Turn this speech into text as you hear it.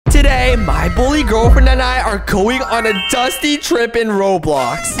Today, my bully girlfriend and I are going on a dusty trip in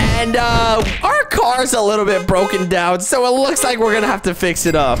Roblox. And our car's a little bit broken down, so it looks like we're gonna have to fix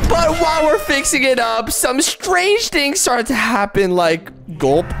it up. But while we're fixing it up, some strange things start to happen, like,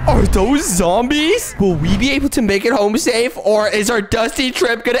 gulp. Are those zombies? Will we be able to make it home safe, or is our dusty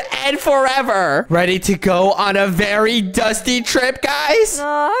trip gonna end forever? Ready to go on a very dusty trip, guys?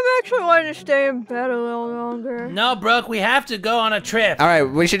 I'm actually wanting to stay in bed a little longer. No, Brooke, we have to go on a trip. All right,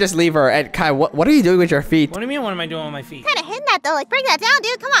 we should just leave her. And Kai, what are you doing with your feet? What do you mean, what am I doing with my feet? Kind of hitting that though, like bring that down,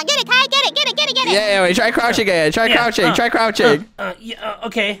 dude. Come on, get it, Kai, get it. Yeah, wait, try crouching again. Try crouching. Try crouching.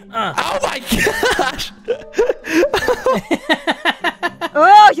 Okay. Oh my gosh.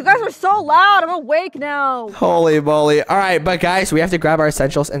 Oh, you guys are so loud. I'm awake now. Holy moly. All right, but guys, we have to grab our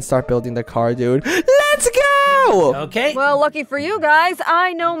essentials and start building the car, dude. Let's go. Okay. Well, lucky for you guys,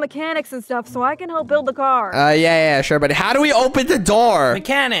 I know mechanics and stuff, so I can help build the car. Yeah, sure. But how do we open the door?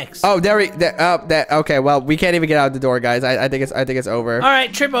 Mechanics. Oh, okay, well, we can't even get out the door, guys. I think it's over. All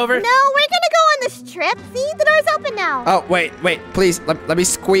right, trip over. No, we're gonna go on this trip. See, the door's open now. Oh, wait, please, let me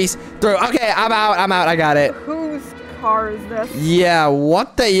squeeze through. Okay, I'm out, I got it. Whose car is this? Yeah,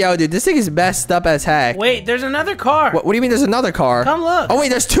 what the yo, dude, this thing is messed up as heck. Wait, there's another car. What do you mean there's another car? Come look. Oh, wait,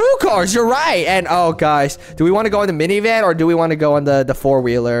 there's two cars, you're right. And, oh, guys, do we want to go in the minivan or do we want to go on the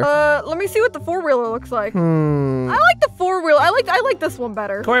four-wheeler? Let me see what the four-wheeler looks like. I like the four-wheeler. I like this one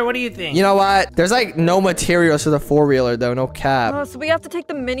better. Kory, what do you think? You know what? There's, like, no materials for the four-wheeler, though, no cap. So we have to take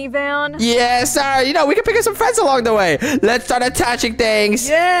the minivan? Yeah, sir, you know, we can pick up some friends along the way. Let's start attaching things.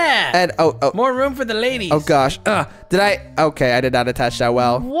 Yeah. And, more room for the ladies. Oh, gosh. Okay, I did not attach that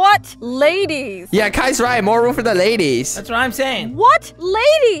well. What ladies? Yeah, Kai's right. More room for the ladies. That's what I'm saying. What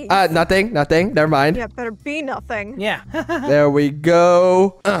ladies? Nothing. Never mind. Yeah, better be nothing. Yeah. There we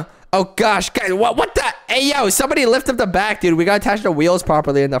go. Oh, gosh, guys, what the? Hey, yo, somebody lift up the back, dude. We gotta attach the wheels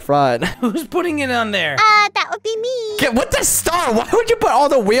properly in the front. Who's putting it on there? That would be me. What the star? Why would you put all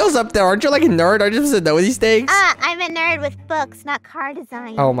the wheels up there? Aren't you like a nerd? Aren't you supposed to know these things? I'm a nerd with books, not car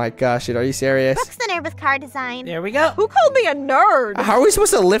design. Oh, my gosh, dude. Are you serious? Brooke's the nerd with car design. There we go. Who called me a nerd? How are we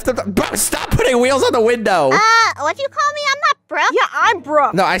supposed to lift up the... Bro, stop putting wheels on the window. What you call me? I'm not Brooke. Yeah, I'm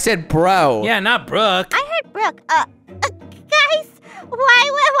Brooke. No, I said bro. Yeah, not Brooke. I heard Brooke. Guys,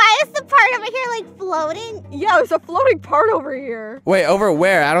 why is the part over here like floating? Yeah, there's a floating part over here. Wait, over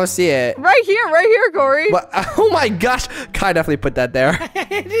where? I don't see it. Right here, Kory. What? Oh my gosh. Kai definitely put that there. I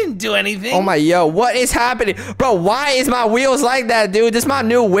didn't do anything. Oh my, yo, what is happening? Bro, why is my wheels like that, dude? This is my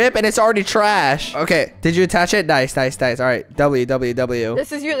new whip and it's already trash. Okay, did you attach it? Nice. All right, W.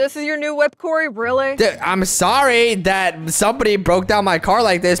 This is your new whip, Kory? Really? Dude, I'm sorry that somebody broke down my car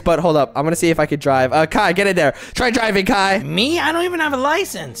like this, but hold up. I'm gonna see if I can drive. Kai, get in there. Try driving, Kai. Me? I don't even have a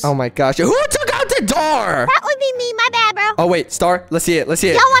license. Oh my gosh. Who took out the door? That would be me. My bad, bro. Oh wait, Star. Let's see it. Y'all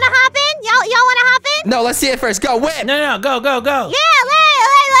wanna hop in? Y'all wanna hop in? No, let's see it first. Go, whip. No, go. Yeah,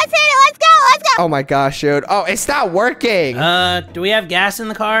 let's hit it. Let's go. Oh my gosh, dude. Oh, it's not working. Do we have gas in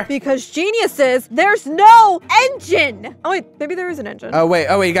the car? Because genius says there's no engine. Oh wait, maybe there is an engine. Oh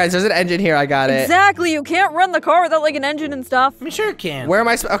wait, guys, there's an engine here. I got it. Exactly. You can't run the car without like an engine and stuff. I'm sure it can. Where am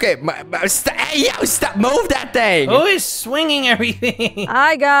I? Okay, hey, yo, stop! Move that thing. Who is swinging everything?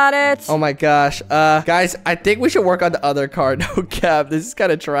 I got it. Oh my gosh, guys, I think we should work on the other car. No cap, this is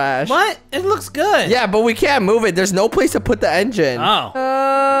kind of trash. What? It looks good. Yeah, but we can't move it. There's no place to put the engine.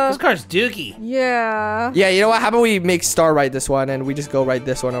 Oh. This car's dookie. Yeah. Yeah, you know what? How about we make Star ride this one and we just go ride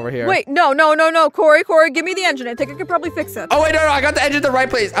this one over here? Wait, no, Kory, give me the engine. I think I could probably fix it. Oh wait, no, I got the engine in the right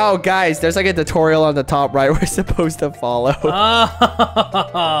place. Oh, guys, there's like a tutorial on the top right we're supposed to follow.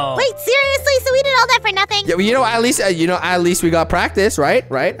 Oh. Wait, seriously? So we did all that for nothing? Yeah, well, at least we got practice, right?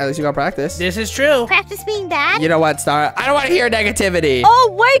 Right? At least we got practice. This is true. Practice being bad? You know what, Star? I don't want to hear negativity. Oh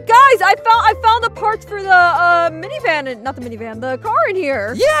wait, guys, I found the parts for the minivan, not the minivan, the car in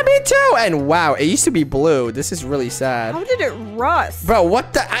here. Yeah, me too. And wow, it used to be blue. This is really sad. How did it rust? Bro,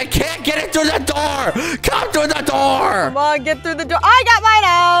 what the? I can't get it through the door. Come through the door. Come on, get through the door. I got mine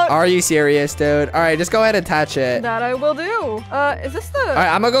out. Are you serious, dude? All right, just go ahead and attach it. That I will do. Is this the? All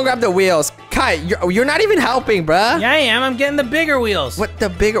right, I'm gonna go grab the wheels. Kai, you're not even helping, bruh. Yeah, I am. I'm getting the bigger wheels. What the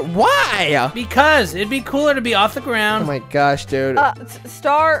bigger? Why? Because it'd be cooler to be off the ground. Oh my gosh, dude.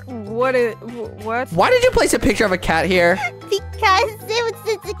 Star, what? Why did you place a picture of a cat here? Because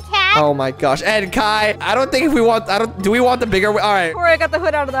a cat. Oh my gosh. And Kai, I don't think if we want, do we want the bigger? All right. Kory, I got the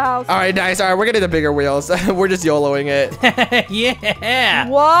hood out of the house. All right, nice. All right, we're getting the bigger wheels. We're just YOLOing it. Yeah.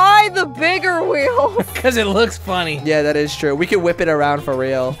 Why the bigger wheels? Because it looks funny. Yeah, that is true. We can whip it around for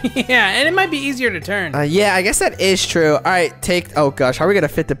real. Yeah, and it might be easier to turn. Yeah, I guess that is true. All right, oh gosh, how are we gonna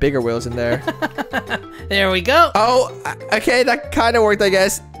fit the bigger wheels in there? There we go. Oh, okay, that kind of worked, I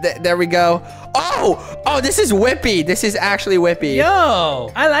guess. There we go. Oh, this is Whippy. This is actually Whippy.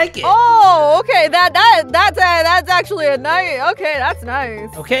 Yo, I like it. Oh, okay. That's actually a nice. Okay, that's nice.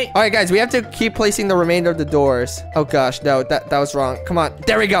 Okay. All right, guys, we have to keep placing the remainder of the doors. Oh gosh, no, that was wrong. Come on,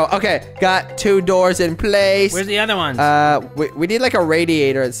 there we go. Okay, got 2 doors in place. Where's the other ones? We need like a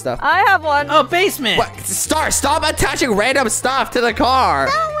radiator and stuff. I have one. Oh, basement. What? Stop attaching random stuff to the car.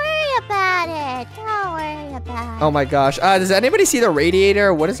 Don't worry about it. Don't worry about it. Oh my gosh. Does anybody see the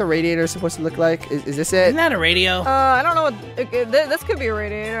radiator? What is the radiator supposed to look like? Is this it? Isn't that a radio? I don't know what. This could be a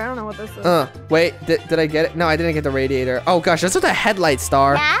radiator. I don't know what this is. Wait, did I get it? No, I didn't get the radiator. Oh gosh, that's what the headlight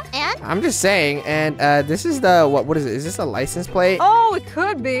star. Yeah, and? I'm just saying. And this is the what is it? Is this a license plate? Oh, it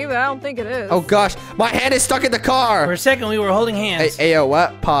could be, but I don't think it is. Oh gosh, my hand is stuck in the car. For a second, we were holding hands. Hey, yo,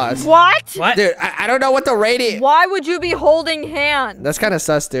 what? Pause. What? What? Dude, I don't know what the radiator. Why would you be holding hands? That's kind of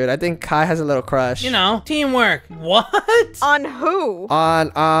sus, dude. I think Kai has a little crush. You know, teamwork. What? On who?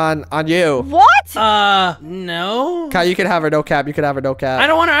 On you. What? No. Kai, you can have her, no cap. You can have her, no cap. I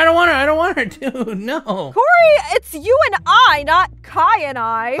don't want her. I don't want her. I don't want her, dude. No. Kory, it's you and I, not Kai and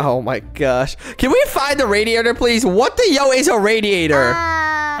I. Oh my gosh. Can we find the radiator, please? What the yo is a radiator?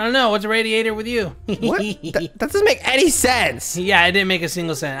 I don't know. What's a radiator with you? What? That doesn't make any sense. Yeah, it didn't make a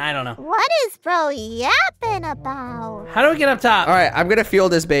single cent. I don't know. What is bro yapping about? How do we get up top? All right, I'm gonna fuel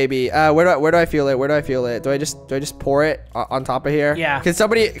this baby. Where do I fuel it? Where do I fuel it? Do I just pour it on top of here? Yeah. Can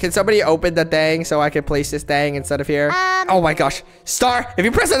somebody open the thing so I can place this thing instead of here? Oh my gosh, Star! If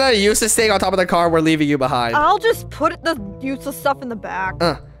you press another useless thing on top of the car, we're leaving you behind. I'll just put the useless stuff in the back.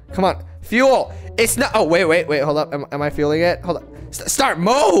 Come on, fuel. It's not. Oh wait, hold up. Am I fueling it? Hold up. Start,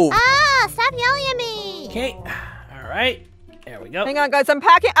 move. Stop yelling at me. Okay. All right. There we go. Hang on, guys. I'm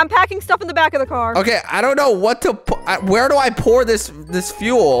packing stuff in the back of the car. Okay, I don't know what to. Where do I pour this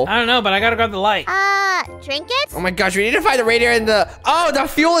fuel? I don't know, but I gotta grab the light. Drink it? Oh my gosh, we need to find the radiator in the. Oh, the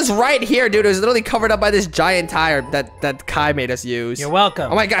fuel is right here, dude. It was literally covered up by this giant tire that Kai made us use. You're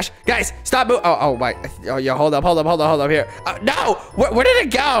welcome. Oh my gosh, guys, stop moving. Oh my. Oh yeah, hold up here. No, where did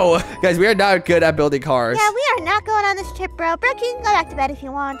it go? Guys, we are not good at building cars. Yeah, we are not going on this trip, bro. Brooke, you can go back to bed if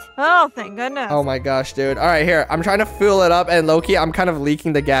you want. Oh, thank goodness. Oh my gosh, dude. All right, here. I'm trying to fill it up, and low-key, I'm kind of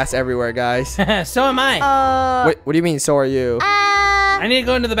leaking the gas everywhere, guys. So am I. What do you mean, so are you? I need to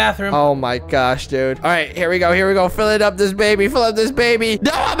go into the bathroom. Oh my gosh, dude. All right, here we go. Fill up this baby.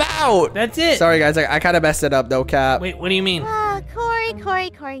 No, I'm out. That's it. Sorry, guys. I kind of messed it up, no cap. Wait, what do you mean?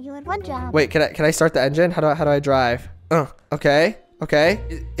 Kory, you had one job. Wait, can I start the engine? How do I drive? Okay.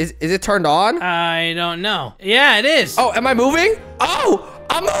 Is it turned on? I don't know. Yeah, it is. Oh, am I moving? Oh,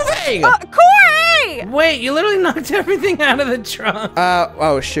 I'm moving. Kory! Wait, you literally knocked everything out of the trunk.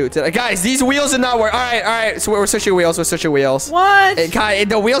 Oh shoot. Guys, these wheels did not work. All right. So we're switching wheels. What? Kai,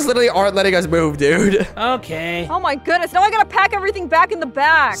 the wheels literally aren't letting us move, dude. Okay. Oh my goodness. Now I gotta pack everything back in the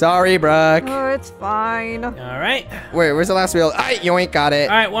back. Sorry, Brooke. Oh, it's fine. All right. Wait, where's the last wheel? You ain't got it.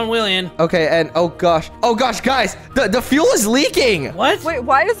 All right, one wheel in. Okay, and oh gosh, guys, the fuel is leaking. What? Wait,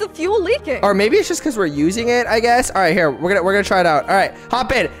 why is the fuel leaking? Or maybe it's just because we're using it, I guess. All right, here, we're gonna try it out. All right,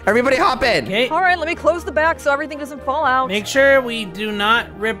 hop in. Everybody hop in. Okay. All right, let me close the back so everything doesn't fall out. Make sure we do not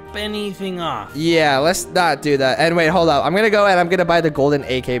rip anything off. Yeah, let's not do that. And wait, hold up. I'm gonna go and I'm gonna buy the golden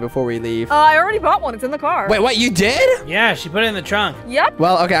AK before we leave. I already bought one. It's in the car. Wait, what? You did? Yeah, she put it in the trunk. Yep.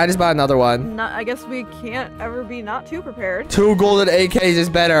 Well, okay, I just bought another one. I guess we can't ever be not too prepared. 2 golden AKs is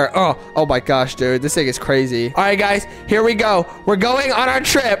better. Oh my gosh, dude. This thing is crazy. All right, guys, here we go. We're going on our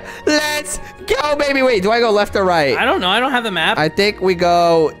trip. Let's go, baby. Wait, do I go left or right? I don't know. I don't have the map. I think we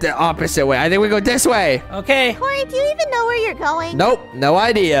go the opposite way. I think we go this way. Okay. Kory, do you even know where you're going? Nope, no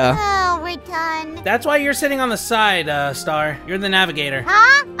idea. Oh, we're done. That's why you're sitting on the side, Star. You're the navigator.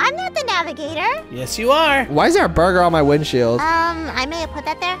 Huh? I'm not the navigator. Yes, you are. Why is there a burger on my windshield? I may have put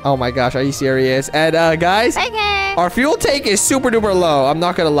that there. Oh my gosh, are you serious? And guys, Okay. our fuel tank is super duper low. I'm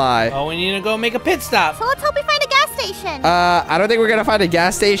not gonna lie. Oh, we need to go make a pit stop. So let's hope we find a gas station. I don't think we're gonna find a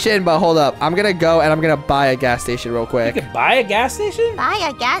gas station, but hold up. I'm gonna go and I'm gonna buy a gas station real You quick. could buy a gas station? Buy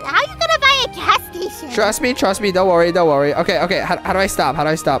a gas? How are you gonna buy a gas station? Trust me. Don't worry. Okay. How do I stop? All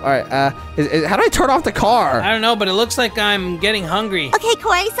right. How do I turn off the car? I don't know, but it looks like I'm getting hungry. Okay,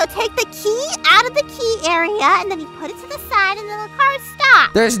 Kory, so take the key out of the key area, and then you put it to the side, and then the car stops.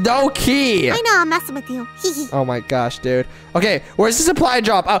 There's no key. I know, I'm messing with you. Oh my gosh, dude. Okay, where's the supply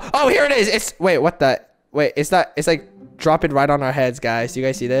drop? Oh, here it is. Wait, what the? Wait, it's like dropping right on our heads, guys. Do you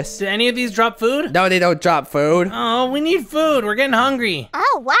guys see this? Do any of these drop food? No, they don't drop food. Oh, we need food. We're getting hungry.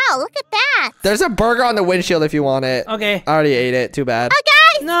 Oh, wow, look at that. There's a burger on the windshield if you want it. Okay. I already ate it. Too bad. Oh,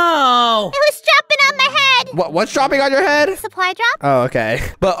 guys, No. it was dropping on my head. What's dropping on your head? Supply drop? Oh, okay.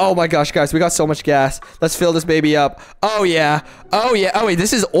 But oh my gosh, guys, we got so much gas. Let's fill this baby up. Oh yeah. Oh yeah. Oh wait,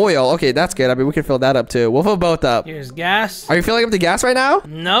 this is oil. Okay, that's good. I mean, we can fill that up too. We'll fill both up. Here's gas. Are you filling up the gas right now?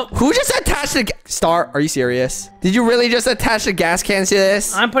 Nope. Who just attached the Star? Are you serious? Did you really just attach the gas cans to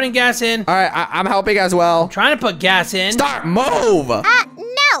this? I'm putting gas in. All right, I'm helping as well. Trying to put gas in. Star, move!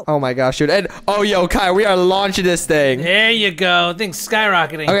 No. Oh my gosh, dude. And oh, yo, Kai, we are launching this thing. There you go. Thing's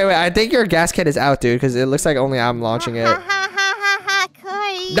skyrocketing. Okay, wait. I think your gas can is out, dude, because it looks like only I'm launching it. Ha ha ha ha ha,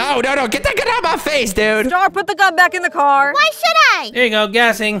 Kory. No. Get that gun out of my face, dude. Star, put the gun back in the car. Why should I? There you go.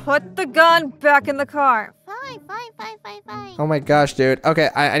 Gassing. Put the gun back in the car. Fine. Oh my gosh, dude. Okay,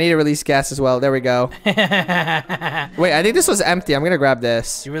 I need to release gas as well. There we go. Wait, I think this was empty. I'm gonna grab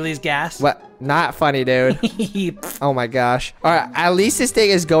this. You release gas? What? Not funny, dude. Oh my gosh. All right, at least this thing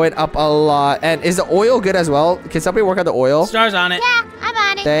is going up a lot. And is the oil good as well? Can somebody work on the oil? Star's on it. Yeah, I'm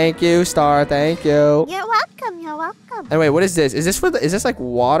on it. Thank you, Star. Thank you. You're welcome. And wait, what is this? Is this for the? Is this like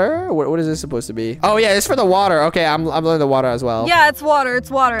water? What is this supposed to be? Oh yeah, it's for the water. Okay, I'm learning the water as well. Yeah, it's water.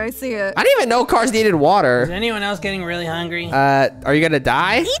 It's water. I see it. I didn't even know cars needed water. Is anyone else getting really hungry? Are you gonna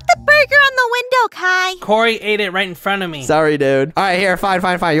die? Eat the burger on the window, Kai. Corey ate it right in front of me. Sorry, dude. All right, here, fine.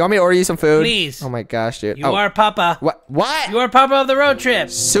 You want me to order you some food? Please. Oh my gosh, dude. You are Papa. What? You are Papa of the road trip.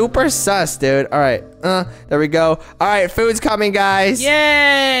 Super sus, dude. All right. There we go. All right, food's coming, guys.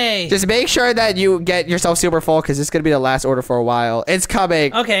 Yay! Just make sure that you get yourself super full because this is going to be the last order for a while. It's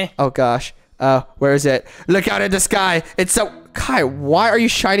coming. Okay. Oh, gosh. Where is it? Look out at the sky. It's so... Kai, why are you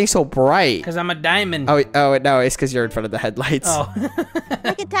shining so bright? Because I'm a diamond. Oh, no, it's because you're in front of the headlights. Oh.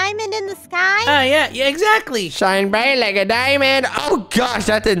 Like a diamond in the sky? Yeah, exactly. Shine bright like a diamond. Oh, gosh,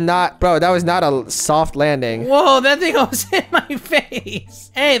 that did not... Bro, that was not a soft landing. Whoa, that thing almost hit my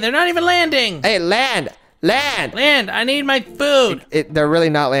face. Hey, they're not even landing. Hey, land. Land, I need my food. They're really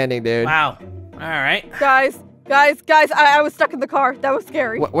not landing, dude. Wow. All right. Guys, I was stuck in the car. That was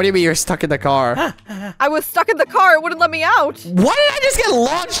scary. What do you mean you're stuck in the car? I was stuck in the car. It wouldn't let me out. Why did I just get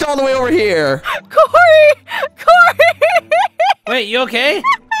launched all the way over here? Kory! Wait, you okay?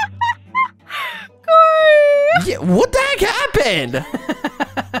 Kory! Yeah, what the heck happened?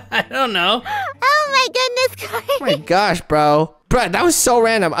 I don't know. Oh my goodness, Kory. Oh my gosh, bro. Bro, that was so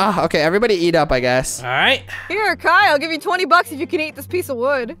random. Okay, everybody eat up, I guess. All right. Here, Kai, I'll give you 20 bucks if you can eat this piece of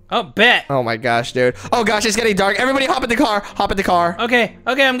wood. Oh, bet. Oh my gosh, dude. Oh gosh, it's getting dark. Everybody hop in the car. Okay,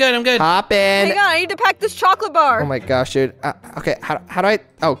 I'm good. Hop in. Hang on, I need to pack this chocolate bar. Oh my gosh, dude. Okay, how do I...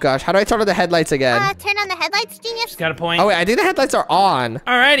 Oh gosh, how do I turn on the headlights again? Turn on the headlights, genius. Got a point. Oh wait, I think the headlights are on.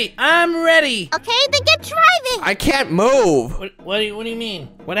 Alrighty, I'm ready. Okay, then get driving. I can't move. What do you mean?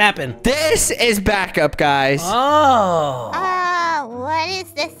 What happened? This is backup, guys. Oh. What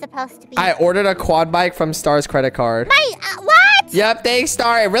is this supposed to be? I ordered a quad bike from Star's credit card. What? Yep, thanks,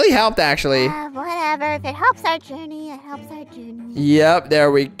 Star. It really helped, actually. Whatever. If it helps our journey, it helps our journey. Yep,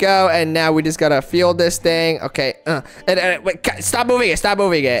 there we go. And now we just gotta fuel this thing. Okay. Wait, stop moving it.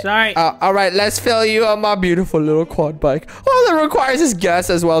 Sorry. All right, let's fill you up my beautiful little quad bike. All it requires is gas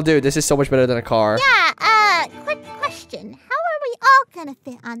as well, dude. This is so much better than a car. Yeah. Quick question. How are we all gonna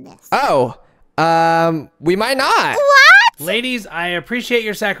fit on this? Oh, we might not. What? Ladies, I appreciate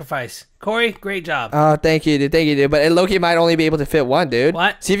your sacrifice. Corey, great job. Oh, thank you, dude. But Loki might only be able to fit one, dude.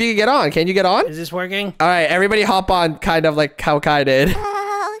 What? See if you can get on. Can you get on? Is this working? All right, everybody hop on, kind of like how Kai did.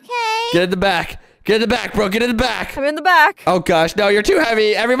 Okay. Get in the back. Get in the back, bro. Get in the back. I'm in the back. Oh, gosh. No, you're too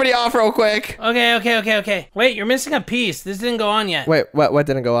heavy. Everybody off real quick. Okay. Wait, you're missing a piece. This didn't go on yet. Wait, what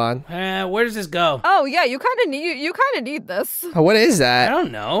didn't go on? Where does this go? Oh, yeah, you kind of need this. Oh, what is I that?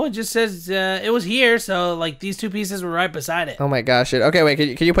 don't know. It just says it was here, so like these two pieces were right beside it. Oh, my gosh, dude. Okay, wait.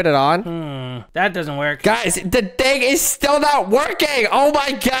 Can you put it on? That doesn't work. Guys, the thing is still not working. Oh,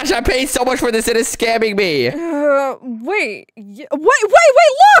 my gosh. I paid so much for this. It is scamming me. Wait, look!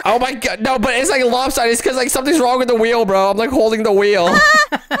 Oh, my God. No, but it's like lopsided. It's because like something's wrong with the wheel, bro. I'm like holding the wheel.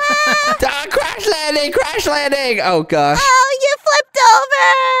 Crash landing. Oh, gosh. Oh, you flipped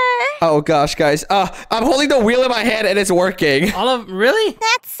over. Oh, gosh, guys. I'm holding the wheel in my hand and it's working. Really?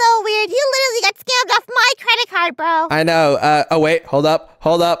 That's so weird. You literally got scammed off my credit card, bro. I know. Oh, wait. Hold up.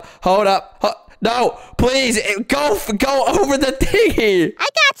 No, please, go over the thingy. I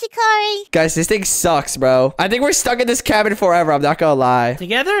got you, Kory. Guys, this thing sucks, bro. I think we're stuck in this cabin forever. I'm not gonna lie.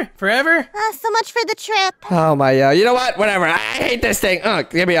 Together? Forever? So much for the trip. Oh my god. You know what? Whatever. I hate this thing.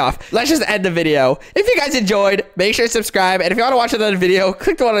 Get me off. Let's just end the video. If you guys enjoyed, make sure to subscribe. And if you want to watch another video,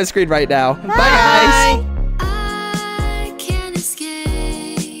 click the one on the screen right now. Bye guys.